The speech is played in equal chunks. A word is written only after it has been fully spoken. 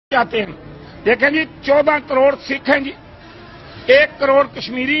चाहते हैं। देखें जी, 14 करोड़ सिख हैं जी, 1 करोड़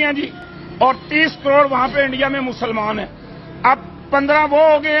कश्मीरी हैं जी, और 30 करोड़ वहां पे इंडिया में मुसलमान हैं। अब 15 वो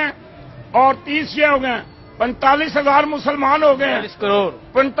हो गए हैं और 30 ये हो गए हैं, 45,000 मुसलमान हो गए हैं।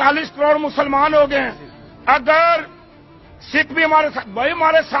 45 करोड़ मुसलमान हो गए हैं। अगर सिख भी हमारे साथ, भाई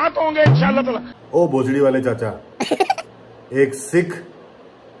हमारे साथ होंगे इंशाअल्लाह ताला। ओ भोसड़ी वाले चाचा, एक सिख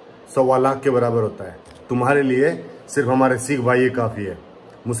 1.25 लाख के बराबर होता है। तुम्हारे लिए सिर्फ हमारे सिख भाई काफी है।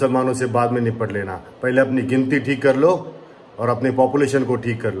 मुसलमानों से बाद में निपट लेना। पहले अपनी गिनती ठीक कर लो और अपने पॉपुलेशन को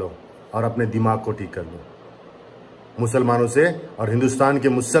ठीक कर लो और अपने दिमाग को ठीक कर लो। मुसलमानों से और हिंदुस्तान के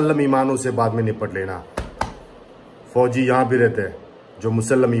मुसल्लम ईमानों से बाद में निपट लेना। फौजी यहाँ भी रहते हैं जो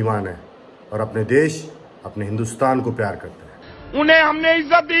मुसल्लम ईमान है और अपने देश, अपने हिंदुस्तान को प्यार करते हैं। उन्हें हमने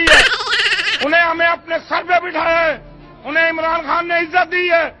इज्जत दी है, उन्हें हमें अपने सर पे बिठाया है, उन्हें इमरान खान ने इज्जत दी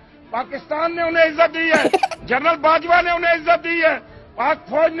है, पाकिस्तान ने उन्हें इज्जत दी है, जनरल बाजवा ने उन्हें इज्जत दी है, पाक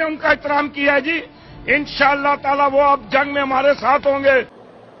फौज ने उनका एहतराम किया है जी। इंशाअल्लाह ताला वो अब जंग में हमारे साथ होंगे।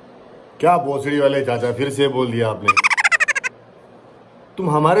 क्या भोसड़ी वाले चाचा, फिर से बोल दिया आपने। तुम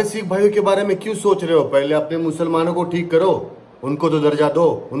हमारे सिख भाइयों के बारे में क्यों सोच रहे हो? पहले अपने मुसलमानों को ठीक करो, उनको तो दर्जा दो।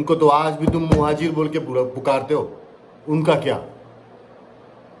 उनको तो आज भी तुम मुहाजिर बोल के पुकारते हो, उनका क्या?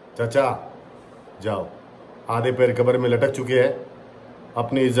 चाचा जाओ, आधे पैर कब्र में लटक चुके हैं।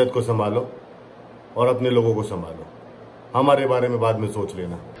 अपनी इज्जत को संभालो और अपने लोगों को संभालो। हमारे बारे में बाद में सोच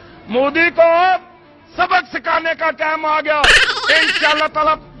लेना। मोदी को सबक सिखाने का टाइम आ गया। इंशाअल्लाह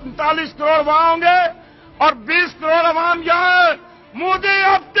ताला 45 करोड़ वहां होंगे और 20 करोड़ अवाम यहाँ। मोदी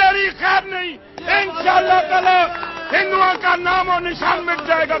अब तेरी खैर नहीं। इंशाअल्लाह ताला हिंदुओं का नाम और निशान मिट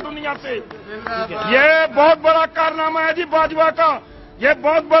जाएगा दुनिया से। ये बहुत बड़ा कारनामा है जी बाजवा का, ये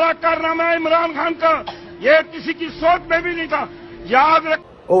बहुत बड़ा कारनामा है इमरान खान का। ये किसी की सोच में भी नहीं था। याद रख।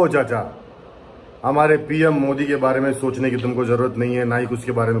 ओ चाचा, हमारे पीएम मोदी के बारे में सोचने की तुमको जरूरत नहीं है, ना ही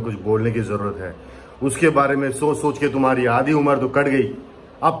उसके बारे में कुछ बोलने की जरूरत है। उसके बारे में सोच सोच के तुम्हारी आधी उम्र तो कट गई।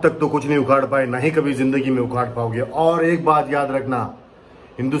 अब तक तो कुछ नहीं उखाड़ पाए, ना ही कभी जिंदगी में उखाड़ पाओगे। और एक बात याद रखना,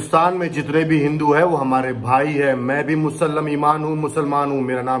 हिंदुस्तान में जितने भी हिंदू है वो हमारे भाई है। मैं भी मुसल्लम ईमान हूँ, मुसलमान हूँ,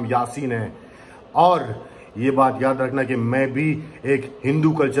 मेरा नाम यासीन है। और ये बात याद रखना कि मैं भी एक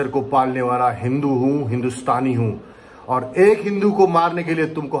हिंदू कल्चर को पालने वाला हिंदू हूँ, हिंदुस्तानी हूँ। और एक हिंदू को मारने के लिए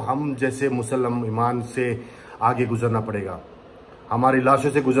तुमको हम जैसे मुसल्लम ईमान से आगे गुजरना पड़ेगा, हमारी लाशों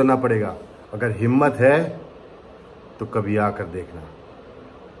से गुजरना पड़ेगा। अगर हिम्मत है तो कभी आकर देखना।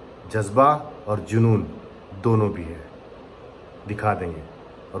 जज्बा और जुनून दोनों भी है, दिखा देंगे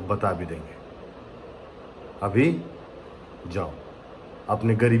और बता भी देंगे। अभी जाओ,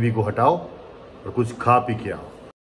 अपने गरीबी को हटाओ और कुछ खा पी के आओ।